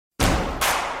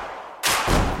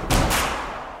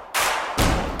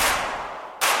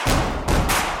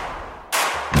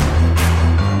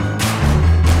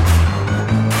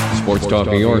Sports Talk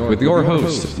New York with your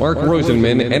hosts, Mark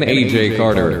Rosenman and AJ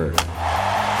Carter.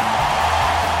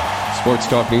 Sports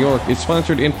Talk New York is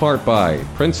sponsored in part by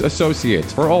Prince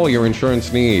Associates for all your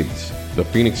insurance needs, the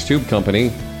Phoenix Tube Company,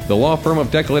 the law firm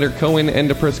of Declator Cohen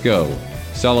and DePrisco,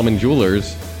 Solomon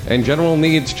Jewelers, and General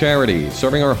Needs Charity,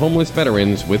 serving our homeless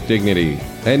veterans with dignity.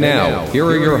 And now, here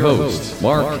are your hosts,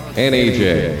 Mark and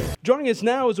AJ. Joining us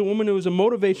now is a woman who is a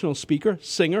motivational speaker,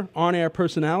 singer, on-air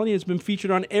personality, has been featured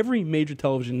on every major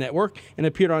television network and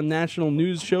appeared on national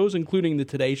news shows, including The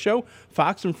Today Show,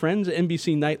 Fox and Friends,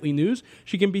 NBC Nightly News.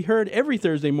 She can be heard every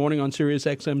Thursday morning on Sirius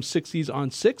XM 60s on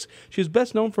 6. She is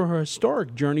best known for her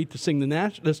historic journey to sing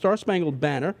the Star-Spangled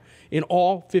Banner in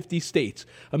all 50 states,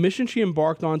 a mission she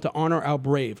embarked on to honor our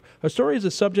brave. Her story is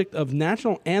the subject of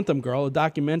National Anthem Girl, a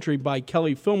documentary by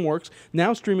Kelly Filmworks,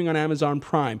 now streaming on Amazon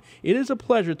Prime. It is a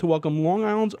pleasure to welcome Long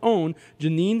Island's own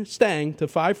Janine Stang to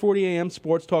 5:40 a.m.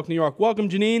 Sports Talk New York. Welcome,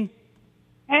 Janine.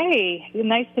 Hey,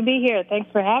 nice to be here.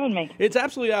 Thanks for having me. It's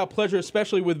absolutely our pleasure,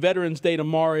 especially with Veterans Day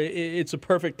tomorrow. It's a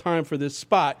perfect time for this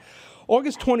spot.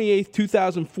 August 28th,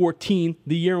 2014,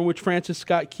 the year in which Francis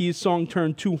Scott Key's song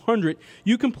turned 200,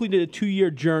 you completed a 2-year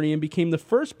journey and became the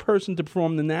first person to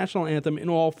perform the national anthem in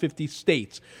all 50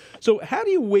 states. So how do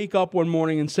you wake up one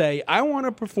morning and say, I want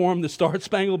to perform the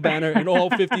Star-Spangled Banner in all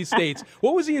 50 states?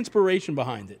 What was the inspiration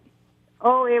behind it?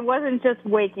 Oh, it wasn't just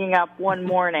waking up one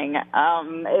morning.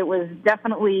 It was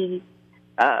definitely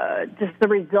just the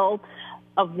result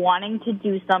of wanting to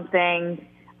do something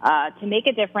to make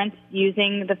a difference,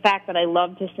 using the fact that I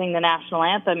love to sing the national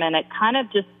anthem, and it kind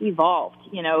of just evolved.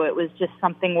 You know, it was just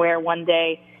something where one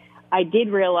day I did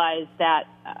realize that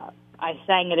I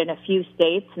sang it in a few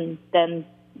states, and then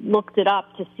looked it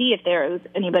up to see if there was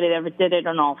anybody that ever did it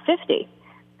in all 50.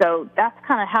 So that's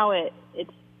kind of how it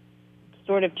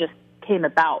sort of just came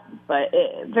about. But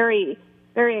very,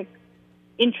 very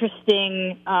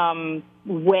interesting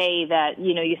way that,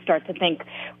 you know, you start to think,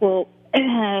 well,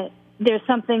 there's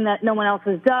something that no one else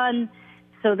has done,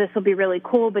 so this will be really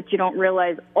cool, but you don't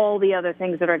realize all the other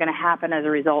things that are going to happen as a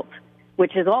result,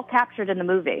 which is all captured in the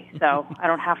movie. So I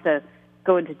don't have to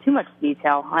go into too much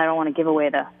detail. I don't want to give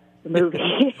away the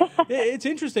movie. It's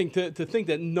interesting to think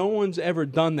that no one's ever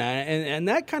done that, and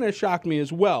that kind of shocked me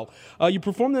as well. You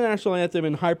performed the national anthem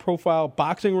in high-profile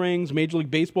boxing rings, Major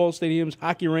League Baseball stadiums,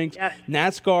 hockey rinks, yes,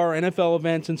 NASCAR, NFL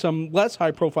events, and some less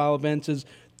high-profile events as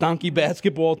donkey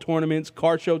basketball tournaments,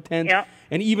 car show tents, yep,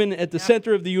 and even at the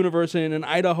center of the universe in an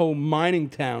Idaho mining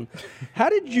town. How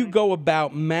did you go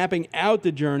about mapping out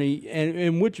the journey,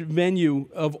 and which venue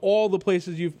of all the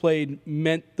places you've played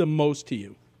meant the most to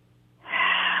you?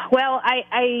 Well,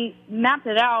 I mapped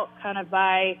it out kind of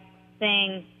by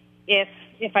saying,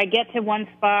 if I get to one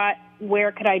spot,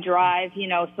 where could I drive? You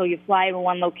know, so you fly to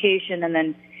one location, and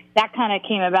then that kind of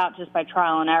came about just by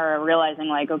trial and error, realizing,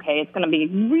 like, okay, it's going to be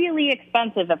really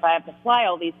expensive if I have to fly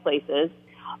all these places.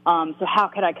 So how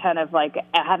could I kind of, like,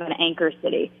 have an anchor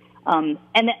city? And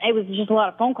it was just a lot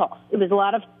of phone calls. It was a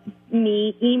lot of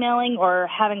me emailing or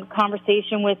having a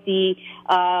conversation with the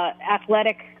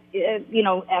athletic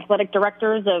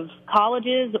directors of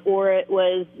colleges, or it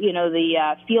was, you know,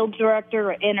 the field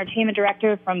director or entertainment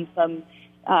director from some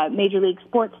major league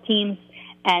sports teams,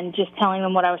 and just telling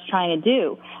them what I was trying to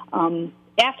do.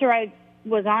 After I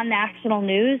was on national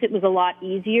news, it was a lot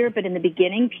easier, but in the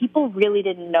beginning, people really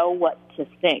didn't know what to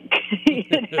think. You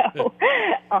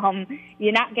know,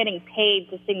 you're not getting paid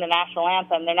to sing the national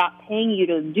anthem. They're not paying you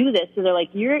to do this. So they're like,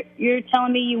 you're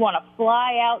telling me you want to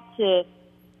fly out to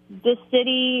this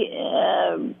city?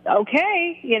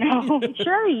 Okay, you know,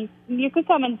 sure, you could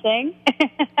come and sing.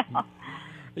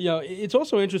 You know, it's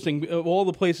also interesting, of all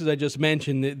the places I just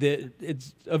mentioned, that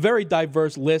it's a very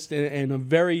diverse list and a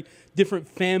very different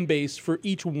fan base for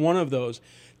each one of those.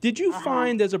 Did you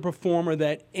find as a performer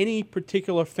that any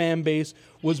particular fan base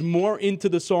was more into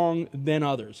the song than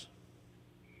others?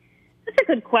 That's a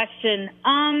good question.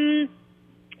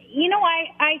 You know,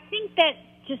 I think that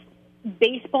just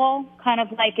baseball, kind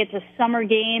of like it's a summer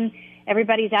game,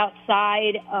 everybody's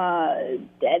outside,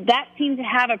 that seemed to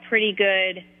have a pretty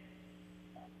good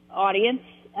audience,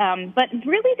 but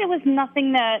really there was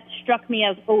nothing that struck me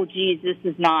as, oh geez, this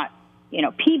is not, you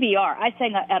know, PBR. I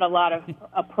sang at a lot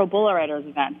of Pro Bull Riders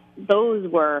events. Those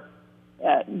were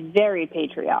very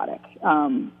patriotic.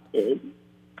 I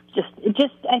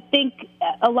think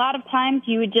a lot of times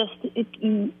you would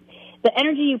the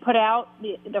energy you put out,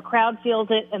 the crowd feels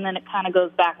it, and then it kind of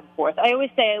goes back and forth. I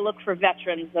always say I look for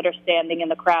veterans that are standing in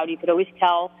the crowd. You could always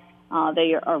tell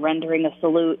they are rendering a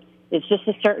salute. It's just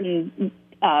a certain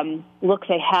look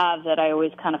they have that I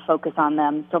always kind of focus on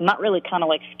them. So I'm not really kind of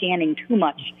like scanning too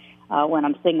much when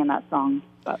I'm singing that song.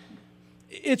 But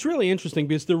It's really interesting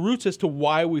because the roots as to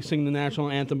why we sing the national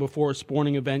anthem before a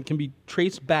sporting event can be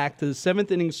traced back to the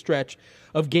seventh inning stretch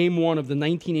of Game 1 of the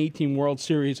 1918 World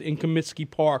Series in Comiskey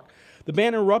Park. The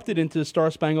band erupted into the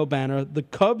Star-Spangled Banner. The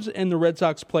Cubs and the Red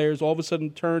Sox players all of a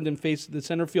sudden turned and faced the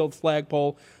center field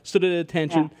flagpole, stood at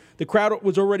attention. Yeah. The crowd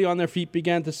was already on their feet,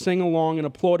 began to sing along and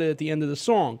applauded at the end of the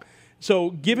song.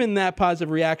 So given that positive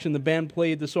reaction, the band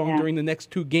played the song during the next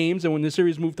 2 games, and when the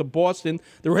series moved to Boston,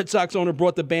 the Red Sox owner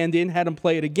brought the band in, had them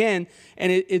play it again,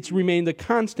 and it's remained a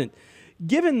constant.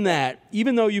 Given that,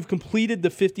 even though you've completed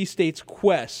the 50 states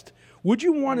quest, would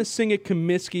you want to sing at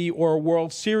Comiskey or a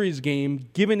World Series game,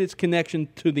 given its connection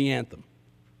to the anthem?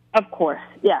 Of course,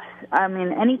 yes. I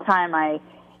mean, anytime I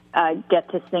get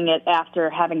to sing it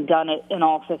after having done it in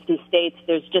all 50 states,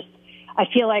 I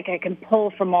feel like I can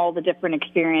pull from all the different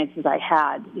experiences I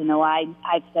had. You know,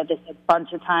 I've said this a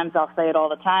bunch of times. I'll say it all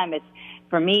the time.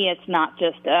 For me, it's not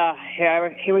just,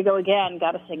 here we go again,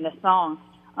 got to sing this song.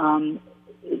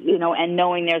 You know, and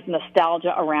knowing there's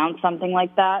nostalgia around something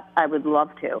like that, I would love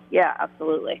to. Yeah,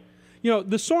 absolutely. You know,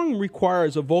 the song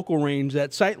requires a vocal range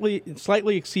that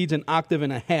slightly exceeds an octave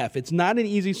and a half. It's not an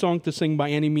easy song to sing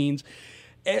by any means.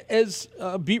 As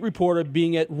a beat reporter,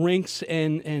 being at rinks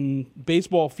and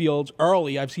baseball fields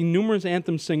early, I've seen numerous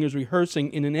anthem singers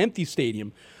rehearsing in an empty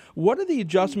stadium. What are the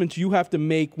adjustments you have to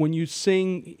make when you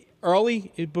sing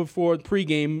early before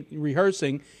pregame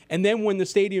rehearsing, and then when the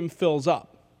stadium fills up?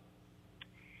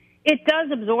 It does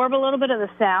absorb a little bit of the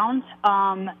sound,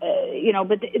 you know,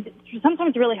 but it's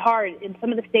sometimes really hard. In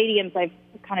some of the stadiums, I've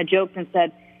kind of joked and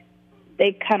said,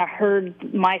 they kind of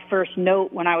heard my first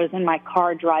note when I was in my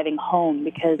car driving home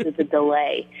because of the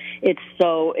delay. It's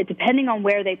depending on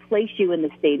where they place you in the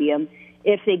stadium.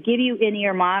 If they give you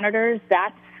in-ear monitors,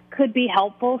 that could be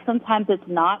helpful. Sometimes it's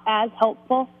not as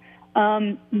helpful. But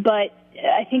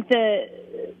I think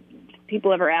if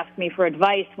people ever ask me for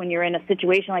advice when you're in a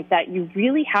situation like that, you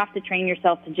really have to train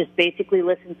yourself to just basically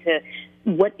listen to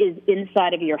what is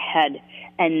inside of your head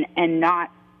and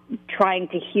not trying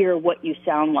to hear what you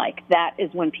sound like. That is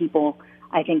when people,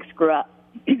 I think, screw up.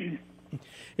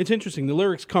 It's interesting. The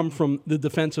lyrics come from The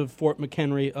Defense of Fort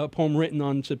McHenry, a poem written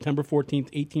on September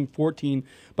 14th, 1814,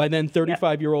 by then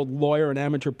 35-year-old lawyer and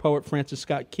amateur poet Francis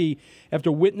Scott Key, after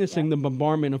witnessing the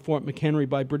bombardment of Fort McHenry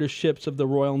by British ships of the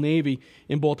Royal Navy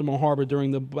in Baltimore Harbor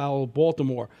during the Battle of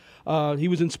Baltimore. He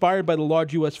was inspired by the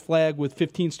large U.S. flag with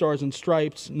 15 stars and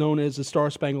stripes, known as the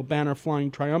Star-Spangled Banner, flying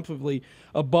triumphantly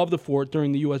above the fort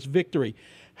during the U.S. victory.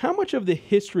 How much of the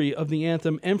history of the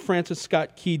anthem and Francis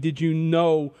Scott Key did you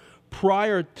know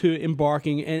prior to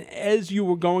embarking, and as you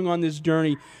were going on this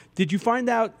journey, did you find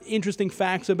out interesting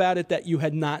facts about it that you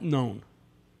had not known?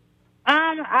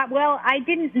 Well, I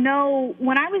didn't know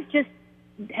when I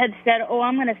had said,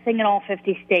 I'm going to sing in all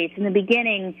 50 states. In the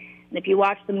beginning, and if you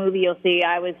watch the movie, you'll see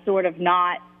I was sort of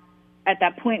not at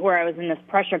that point where I was in this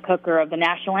pressure cooker of the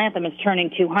national anthem is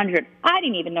turning 200. I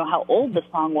didn't even know how old the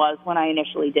song was when I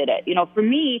initially did it. You know, for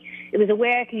me, it was a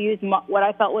way I could use what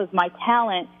I felt was my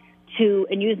talent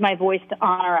and use my voice to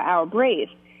honor our brave.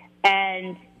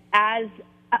 And as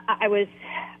I was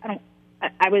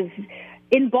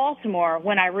in Baltimore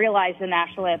when I realized the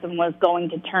national anthem was going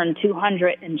to turn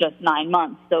 200 in just 9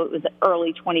 months, so it was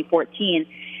early 2014.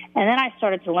 And then I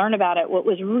started to learn about it. What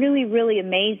was really, really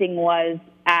amazing was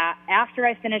after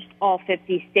I finished all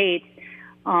 50 states,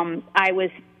 I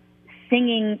was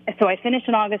singing. So I finished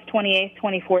on August 28th,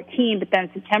 2014, but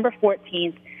then September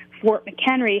 14th, Fort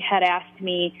McHenry had asked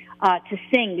me to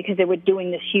sing because they were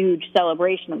doing this huge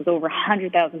celebration. It was over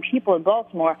 100,000 people in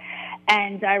Baltimore.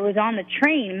 And I was on the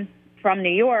train from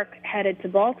New York headed to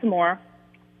Baltimore,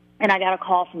 and I got a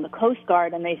call from the Coast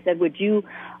Guard, and they said, would you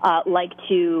like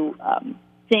to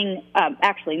sing?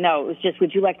 Actually, no, it was just,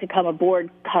 would you like to come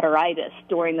aboard Cutter Ibis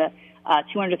during the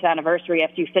 200th anniversary?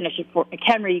 After you finish at Fort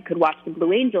McHenry, you could watch the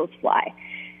Blue Angels fly.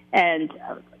 And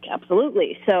I was like,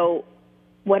 absolutely. So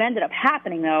what ended up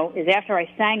happening, though, is after I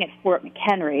sang at Fort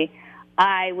McHenry,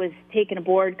 I was taken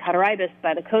aboard Cutter Ibis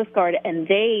by the Coast Guard, and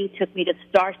they took me to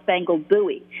Star-Spangled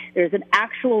Buoy. There's an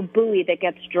actual buoy that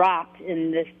gets dropped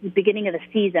in the beginning of the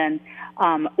season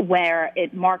where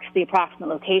it marks the approximate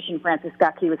location Francis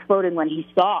Scott Key was floating when he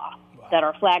saw that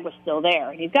our flag was still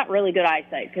there. And he's got really good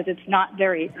eyesight because it's not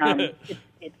very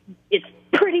it's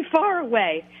pretty far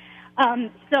away.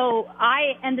 So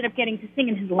I ended up getting to sing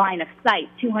in his line of sight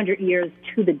 200 years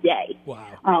to the day.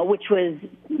 Wow. Which was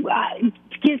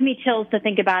gives me chills to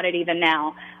think about it even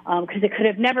now, because it could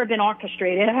have never been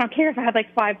orchestrated. I don't care if I had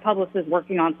like 5 publicists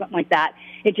working on something like that.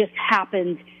 It just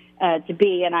happened to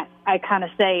be, and I kind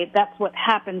of say that's what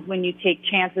happens when you take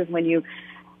chances, when you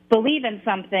believe in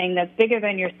something that's bigger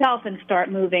than yourself and start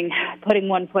moving, putting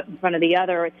one foot in front of the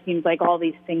other, it seems like all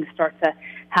these things start to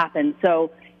happen.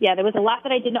 So, yeah, there was a lot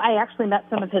that I didn't know. I actually met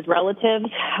some of his relatives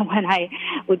when I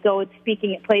would go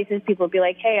speaking at places. People would be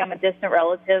like, hey, I'm a distant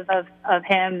relative of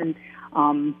him,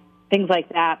 and things like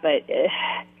that. But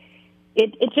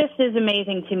it just is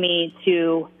amazing to me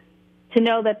to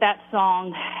know that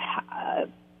song,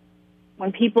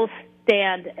 when people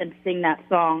stand and sing that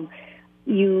song,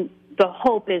 the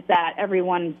hope is that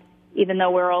everyone, even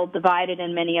though we're all divided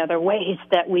in many other ways,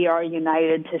 that we are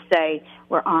united to say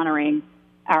we're honoring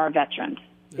our veterans,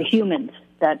 the humans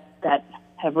that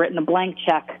have written a blank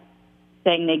check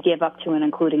saying they give up to and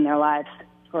including their lives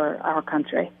for our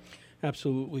country.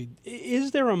 Absolutely.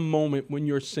 Is there a moment when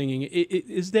you're singing,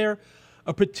 is there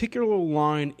a particular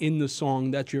line in the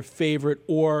song that's your favorite,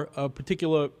 or a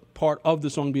particular part of the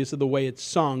song because of the way it's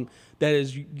sung that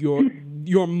is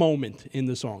your moment in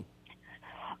the song?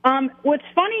 What's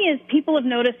funny is people have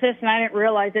noticed this, and I didn't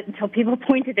realize it until people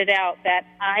pointed it out, that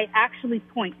I actually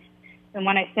point. And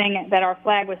when I sang that our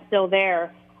flag was still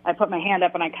there, I put my hand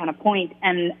up and I kind of point.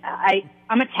 And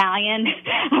I'm Italian.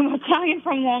 I'm Italian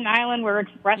from Long Island. We're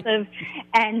expressive.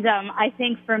 And I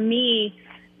think for me,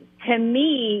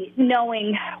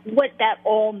 knowing what that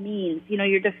all means,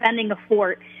 you're defending a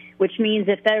fort, which means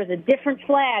if there's a different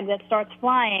flag that starts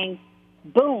flying,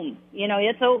 boom,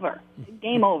 it's over,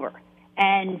 game over.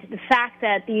 And the fact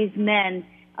that these men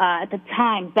at the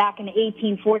time, back in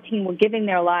 1814, were giving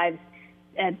their lives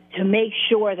to make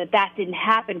sure that didn't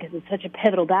happen because it's such a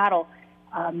pivotal battle,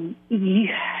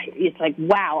 it's like,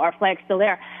 wow, our flag's still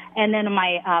there. And then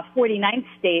my 49th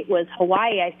state was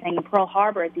Hawaii. I sang in Pearl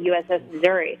Harbor at the USS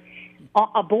Missouri,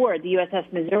 aboard the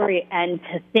USS Missouri, and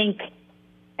to think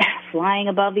flying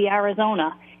above the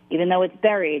Arizona, even though it's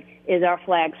buried, is our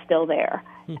flag still there?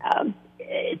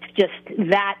 It's just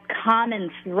that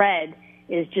common thread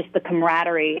is just the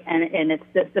camaraderie, and it's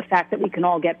the fact that we can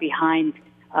all get behind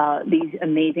these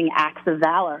amazing acts of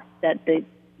valor that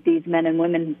these men and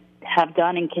women have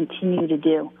done and continue to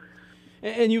do.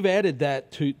 And you've added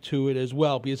that to it as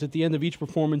well, because at the end of each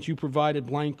performance, you provided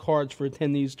blank cards for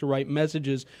attendees to write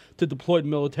messages to deployed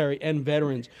military and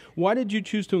veterans. Why did you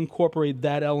choose to incorporate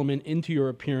that element into your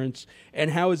appearance,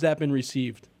 and how has that been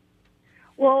received?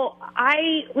 Well,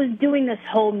 I was doing this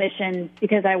whole mission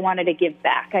because I wanted to give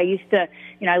back. I used to,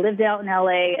 I lived out in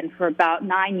L.A., and for about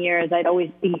 9 years, I'd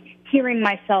always be hearing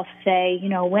myself say,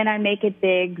 when I make it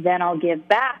big, then I'll give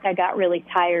back. I got really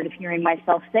tired of hearing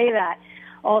myself say that.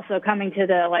 Also coming to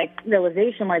the,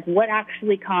 realization, what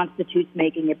actually constitutes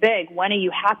making it big? When are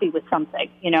you happy with something,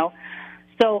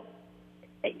 So,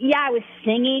 yeah, I was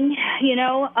singing,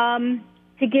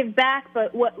 to give back,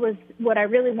 but what I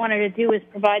really wanted to do is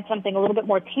provide something a little bit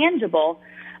more tangible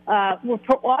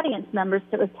for audience members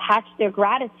to attach their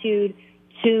gratitude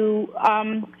to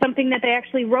something that they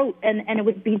actually wrote, and it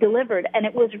would be delivered. And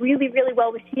it was really, really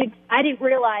well received. I didn't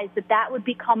realize that would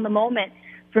become the moment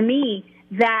for me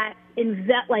that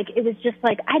it was just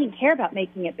I didn't care about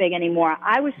making it big anymore.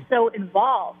 I was so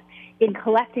involved in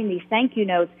collecting these thank you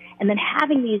notes and then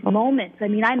having these moments. I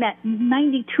mean, I met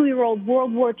 92-year-old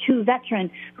World War II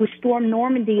veteran who stormed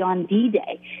Normandy on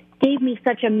D-Day, gave me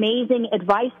such amazing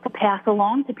advice to pass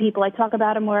along to people. I talk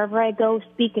about him wherever I go,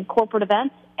 speak in corporate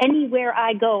events. Anywhere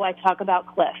I go, I talk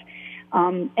about Cliff.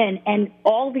 And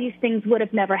all these things would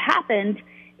have never happened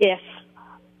if,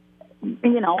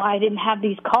 I didn't have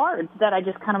these cards that I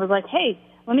just kind of was like, hey,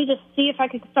 let me just see if I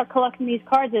could start collecting these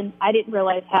cards. And I didn't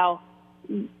realize how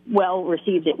well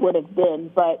received it would have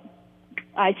been, but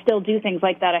I still do things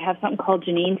like that. I have something called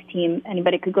Janine's Team.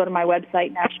 Anybody could go to my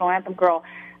website, National Anthem Girl,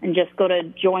 and just go to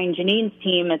Join Janine's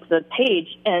Team. It's a page,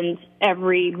 and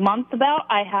every month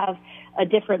I have a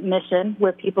different mission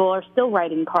where people are still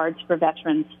writing cards for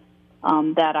veterans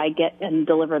that I get and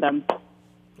deliver them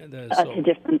to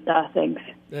different things.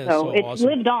 So it's awesome.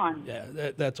 Lived on.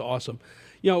 Yeah, that's awesome.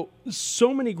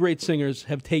 So many great singers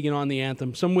have taken on the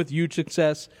anthem, some with huge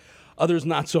success, others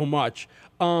not so much.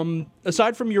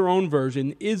 Aside from your own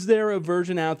version, is there a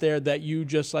version out there that you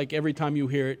just every time you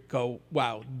hear it go,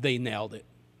 wow, they nailed it?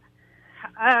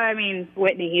 I mean,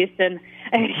 Whitney Houston,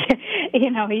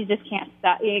 he just can't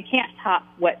stop. You can't top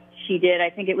what she did. I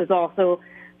think it was also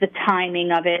the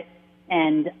timing of it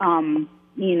and,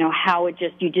 how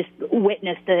you just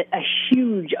witnessed a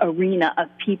huge arena of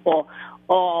people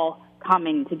all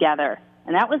coming together.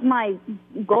 And that was my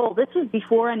goal. This was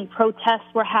before any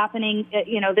protests were happening.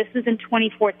 This was in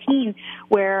 2014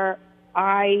 where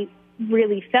I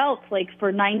really felt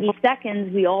for 90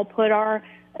 seconds we all put our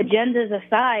agendas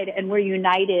aside and we're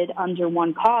united under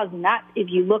one cause. And that, if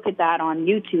you look at that on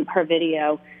YouTube, her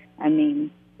video, I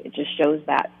mean, it just shows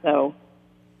that. So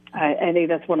I think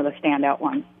that's one of the standout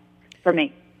ones for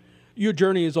me. Your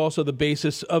journey is also the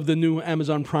basis of the new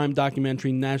Amazon Prime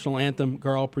documentary, National Anthem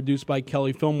Girl, produced by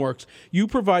Kelly Filmworks. You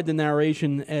provide the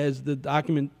narration as the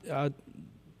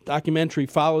documentary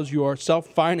follows your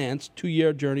self-financed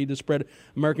 2-year journey to spread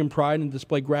American pride and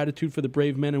display gratitude for the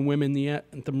brave men and women the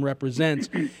anthem represents.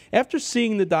 After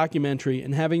seeing the documentary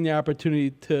and having the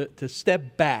opportunity to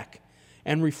step back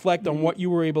and reflect on what you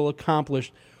were able to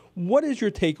accomplish, what is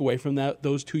your takeaway from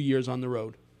those 2 years on the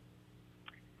road?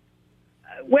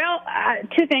 Well,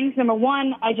 two things. Number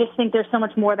one, I just think there's so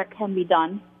much more that can be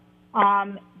done.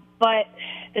 But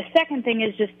the second thing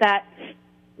is just that,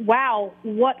 wow,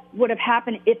 what would have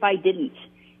happened if I didn't?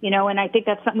 And I think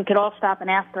that's something we could all stop and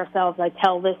ask ourselves. I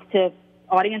tell this to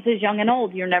audiences young and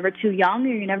old. You're never too young or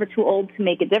you're never too old to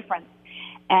make a difference.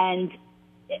 And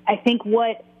I think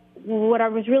what I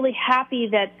was really happy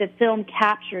that the film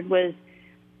captured was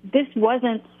this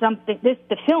wasn't something,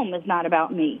 the film is not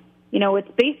about me.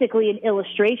 It's basically an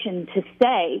illustration to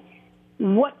say,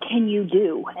 what can you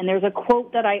do? And there's a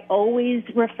quote that I always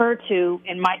refer to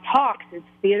in my talks. It's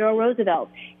Theodore Roosevelt.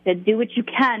 He said, do what you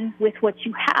can with what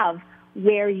you have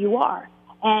where you are.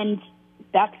 And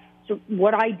that's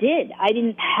what I did. I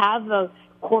didn't have a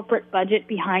corporate budget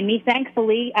behind me.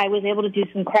 Thankfully, I was able to do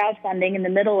some crowdfunding in the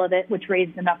middle of it, which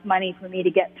raised enough money for me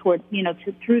to get towards,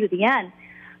 through to the end.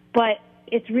 But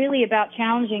it's really about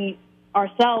challenging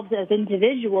ourselves as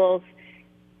individuals,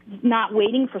 not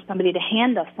waiting for somebody to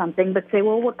hand us something, but say,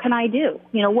 well, what can I do?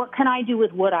 What can I do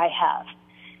with what I have?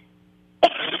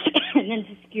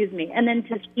 And then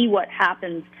to see what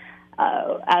happens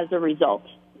as a result.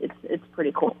 It's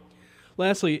pretty cool.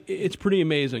 Lastly, it's pretty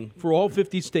amazing. For all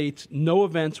 50 states, no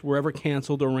events were ever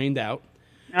canceled or rained out.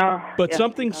 But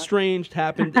something strange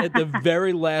happened at the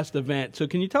very last event. So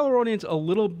can you tell our audience a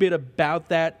little bit about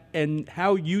that and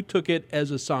how you took it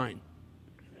as a sign?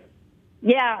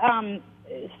 Yeah,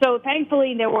 so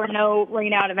thankfully there were no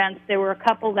rain-out events. There were a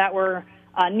couple that were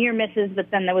near misses, but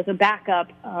then there was a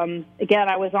backup. Again,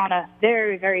 I was on a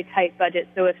very, very tight budget,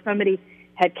 so if somebody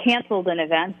had canceled an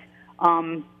event,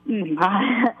 I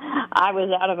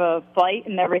was out of a flight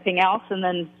and everything else, and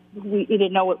then we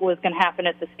didn't know what was going to happen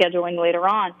at the scheduling later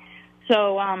on.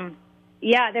 So, I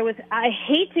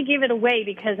hate to give it away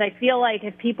because I feel like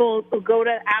if people go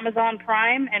to Amazon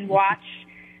Prime and watch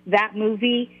that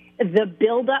movie, the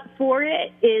build-up for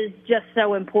it is just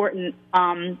so important.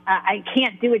 I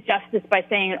can't do it justice by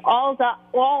saying it. All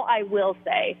I will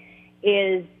say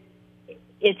is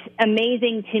it's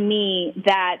amazing to me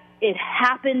that it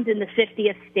happened in the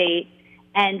 50th state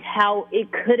and how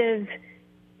it could have,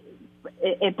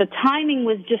 if the timing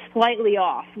was just slightly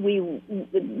off,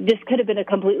 this could have been a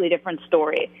completely different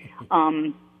story.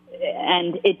 And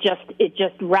it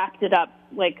just wrapped it up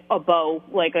like a bow,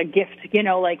 like a gift,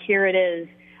 like here it is.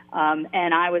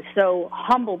 And I was so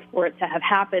humbled for it to have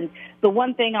happened. The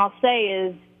one thing I'll say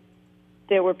is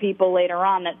there were people later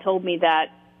on that told me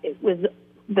that it was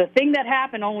the thing that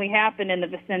happened only happened in the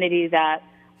vicinity that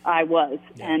I was,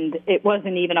 and it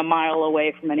wasn't even a mile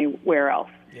away from anywhere else.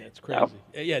 Yeah, it's crazy.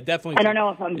 So, yeah, definitely. I don't know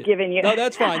if I'm giving you. No,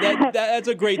 that's fine. That's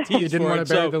a great tease. You didn't want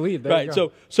to bury the lead. There right.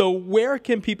 So where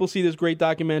can people see this great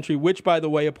documentary? Which, by the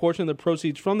way, a portion of the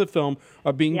proceeds from the film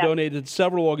are being donated to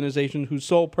several organizations whose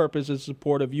sole purpose is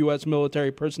support of U.S.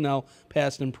 military personnel,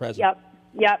 past and present.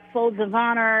 Yep. Folds of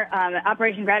Honor,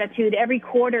 Operation Gratitude. Every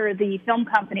quarter, the film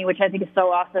company, which I think is so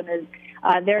awesome, is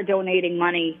they're donating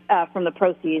money from the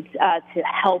proceeds to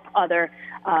help other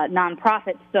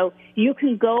nonprofits. So you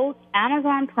can go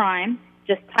Amazon Prime,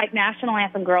 just type National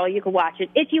Anthem Girl. You can watch it.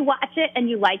 If you watch it and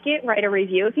you like it, write a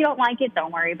review. If you don't like it,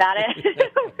 don't worry about it.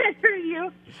 Write a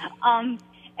review.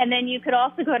 And then you could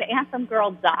also go to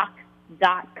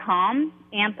anthemgirldoc.com,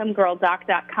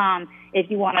 anthemgirldoc.com,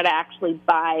 if you wanted to actually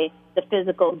buy the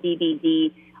physical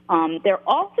DVD. They're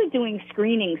also doing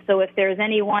screenings, so if there's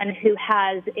anyone who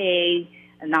has a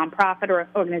nonprofit or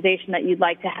organization that you'd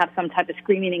like to have some type of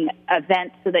screening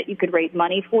event so that you could raise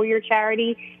money for your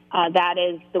charity, that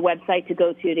is the website to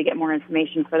go to get more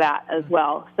information for that as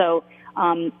well. So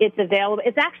it's available.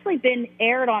 It's actually been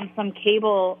aired on some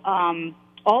cable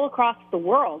all across the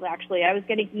world, actually. I was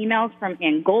getting emails from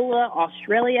Angola,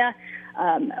 Australia,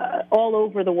 all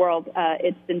over the world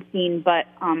it's been seen, but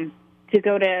to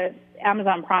go to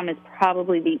Amazon Prime is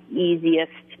probably the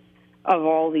easiest of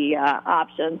all the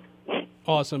options.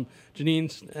 Awesome.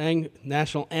 Janine Stang,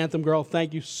 National Anthem Girl,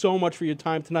 thank you so much for your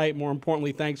time tonight. More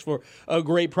importantly, thanks for a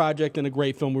great project and a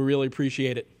great film. We really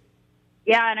appreciate it.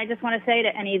 Yeah, and I just want to say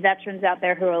to any veterans out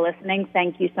there who are listening,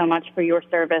 thank you so much for your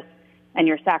service and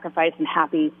your sacrifice, and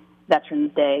happy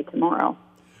Veterans Day tomorrow.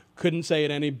 Couldn't say it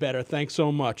any better. Thanks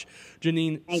so much.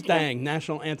 Janine Stang,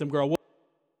 National Anthem Girl.